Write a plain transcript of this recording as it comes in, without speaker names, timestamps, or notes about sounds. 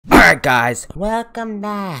Alright guys, welcome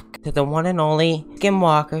back to the one and only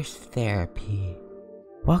Skinwalker's Therapy.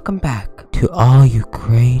 Welcome back to all you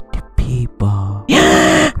great people.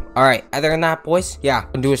 Alright, other than that boys, yeah,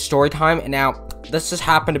 I'm gonna do a story time. And now, this just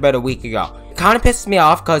happened about a week ago. It kind of pisses me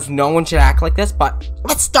off because no one should act like this, but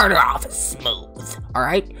let's start it off smooth.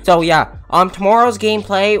 Alright, so yeah, tomorrow's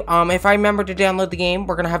gameplay, if I remember to download the game,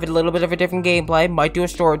 we're gonna have a little bit of a different gameplay. Might do a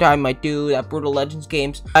story time, might do that Brutal Legends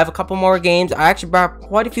games. I have a couple more games. I actually brought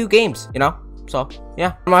quite a few games, you know? So,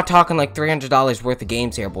 yeah. I'm not talking like $300 worth of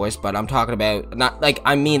games here, boys, but I'm talking about, not like,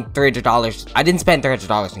 I mean $300. I didn't spend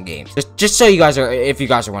 $300 in games. Just so you guys are, if you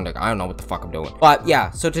guys are wondering, I don't know what the fuck I'm doing. But yeah,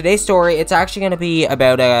 so today's story, it's actually gonna be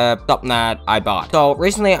about something that I bought. So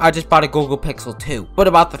recently, I just bought a Google Pixel 2. But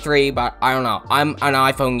about the 3, but I don't know. I'm an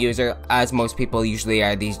iPhone user, as most people usually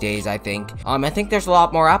are these days, I think. I think there's a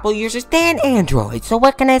lot more Apple users than Android. So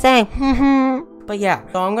what can I say? But yeah,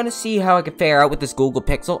 so I'm gonna see how I can fare out with this Google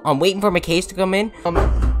Pixel. I'm waiting for my case to come in.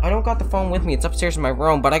 I don't got the phone with me. It's upstairs in my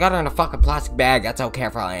room, but I got it in a fucking plastic bag. That's how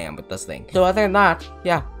careful I am with this thing. So other than that,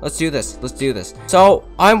 yeah, let's do this. Let's do this. So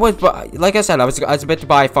I was, like I said, I was about to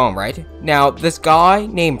buy a phone, right? Now this guy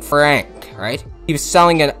named Frank, right? He was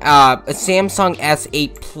selling a Samsung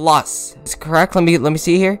S8 Plus. Is it correct? Let me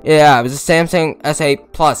see here. Yeah, it was a Samsung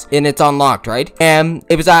S8 Plus, and it's unlocked, right? And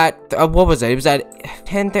it was at what was it? It was at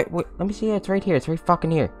 10:30. Wait, let me see. It's right here. It's right fucking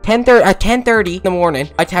here. 10:30 at 10:30 in the morning.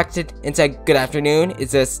 I texted and said, "Good afternoon.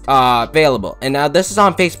 Is this available?" And now this is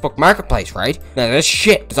on Facebook Marketplace, right? Now this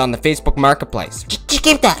shit is on the Facebook Marketplace. Just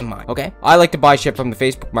keep that in mind, okay? I like to buy shit from the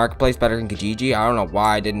Facebook Marketplace better than Kijiji. I don't know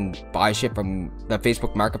why I didn't buy shit from the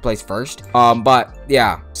Facebook Marketplace first. But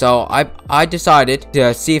yeah, so I decided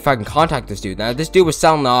to see if I can contact this dude. Now this dude was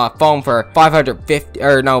selling a phone for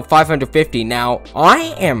 550. Now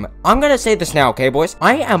I'm gonna say this now, okay boys?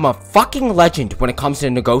 I am a fucking legend when it comes to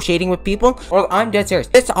negotiating with people. Or I'm dead serious.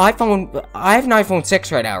 This iPhone, I have an iPhone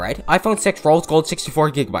 6 right now, right? iPhone 6 rose gold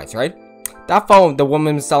 64 gigabytes, right? That phone, the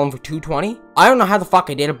woman was selling for $220. I don't know how the fuck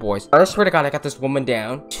I did it, boys. I swear to God, I got this woman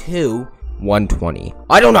down to $120.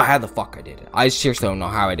 I don't know how the fuck I did it. I seriously don't know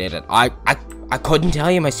how I did it. I couldn't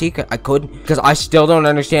tell you my secret. I couldn't, because I still don't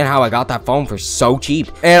understand how I got that phone for so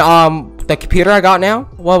cheap. And the computer I got now,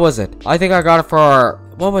 what was it? I think I got it for,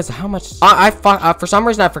 what was it? How much? For some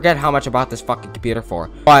reason I forget how much I bought this fucking computer for,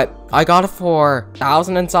 but I got it for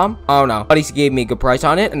 1,000 and some. I don't know. Buddy gave me a good price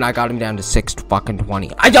on it, and I got him down to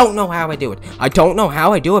 $620. I don't know how I do it. I don't know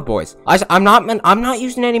how I do it, boys. I'm not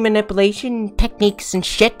using any manipulation techniques and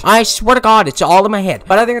shit. I swear to God, it's all in my head.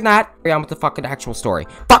 But other than that, carry on with the fucking actual story.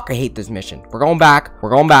 Fuck, I hate this mission. We're going back.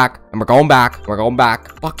 We're going back, and we're going back. We're going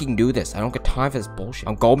back. Fucking do this. I don't get time for this bullshit.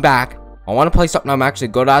 I'm going back. I want to play something I'm actually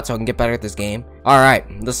good at so I can get better at this game.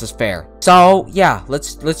 Alright, this is fair. So, yeah,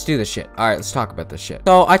 let's do this shit. Alright, let's talk about this shit.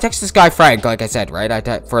 So, I texted this guy Frank, like I said, right?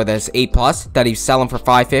 For this 8 Plus that he's selling for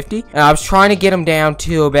 $550. And I was trying to get him down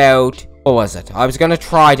to about, what was it?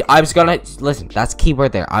 Listen, that's the key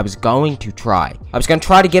word there. I was going to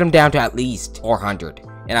try to get him down to at least 400.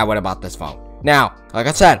 And I would have bought this phone. Now, like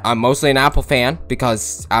I said, I'm mostly an Apple fan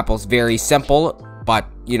because Apple's very simple. But,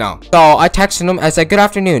 you know. So, I texted him. I said, "Good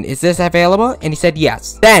afternoon. Is this available?" And he said,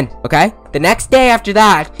 "Yes." Then, okay, the next day after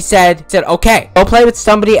that, he said, "Okay, go play with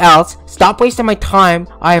somebody else. Stop wasting my time.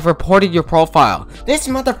 I have reported your profile." This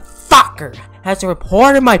motherfucker has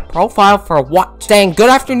reported my profile for what? Saying,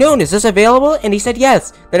 "Good afternoon. Is this available?" And he said,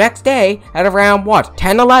 "Yes." The next day, at around, what,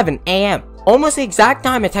 10:11 a.m. Almost the exact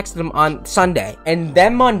time I texted him on Sunday. And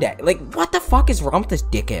then Monday. Like, what the fuck is wrong with this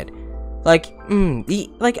dickhead? Like, I don't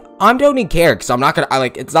even care, because I'm not gonna,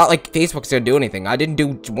 it's not like Facebook's gonna do anything. I didn't do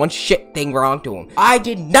one shit thing wrong to him. I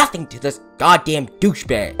did nothing to this goddamn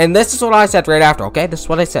douchebag. And this is what I said right after, okay? This is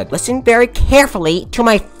what I said. Listen very carefully to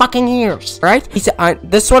my fucking ears, right? He said,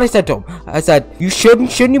 this is what I said to him. I said,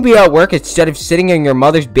 shouldn't you be at work instead of sitting in your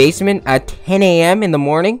mother's basement at 10 a.m. in the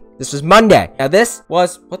morning? This was Monday. Now this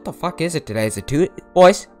was, what the fuck is it today? Is it Tuesday?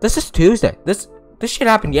 Boys, this is Tuesday. This shit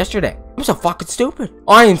happened yesterday. I'm so fucking stupid.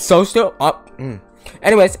 I am so stupid.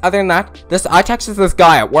 Anyways, other than that, I texted this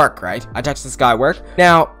guy at work, right? Now,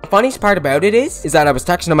 the funniest part about it is that I was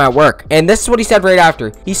texting him at work. And this is what he said right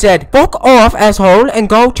after. He said, "Fuck off, asshole, and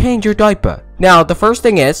go change your diaper." Now, the first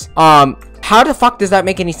thing is, how the fuck does that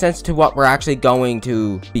make any sense to what we're actually going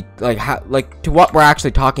to be, to what we're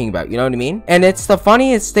actually talking about, you know what I mean? And it's the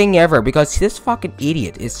funniest thing ever, because this fucking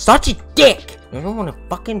idiot is such a dick. I don't want to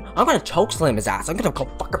fucking, I'm gonna choke slam his ass. I'm gonna go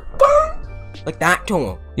fucking like that to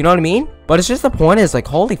him. You know what I mean? But it's just, the point is, like,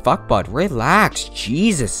 holy fuck, bud, relax.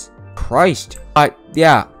 Jesus Christ.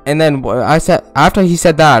 Yeah, and then I said, after he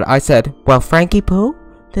said that, I said, "Well, Frankie Poo,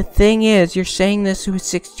 The thing is, you're saying this to a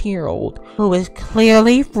 16-year-old who is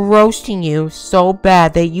clearly roasting you so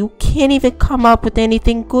bad that you can't even come up with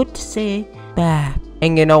anything good to say back.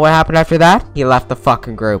 And you know what happened after that? He left the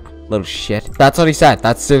fucking group. Little shit. That's what he said.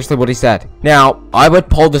 That's seriously what he said. Now, I would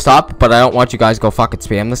pull this up, but I don't want you guys to go fucking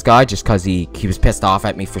spam this guy just because he was pissed off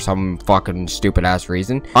at me for some fucking stupid ass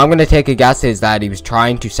reason. I'm gonna take a guess is that he was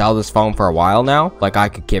trying to sell this phone for a while now. Like, I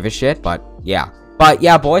could give a shit, but yeah. But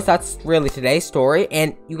yeah, boys, that's really today's story,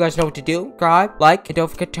 and you guys know what to do. Subscribe, like, and don't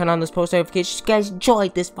forget to turn on those post notifications. You guys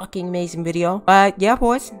enjoyed this fucking amazing video. But yeah,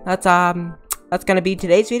 boys, that's gonna be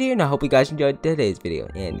today's video, and I hope you guys enjoyed today's video.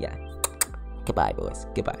 And yeah, goodbye, boys.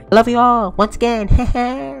 Goodbye. Love you all once again.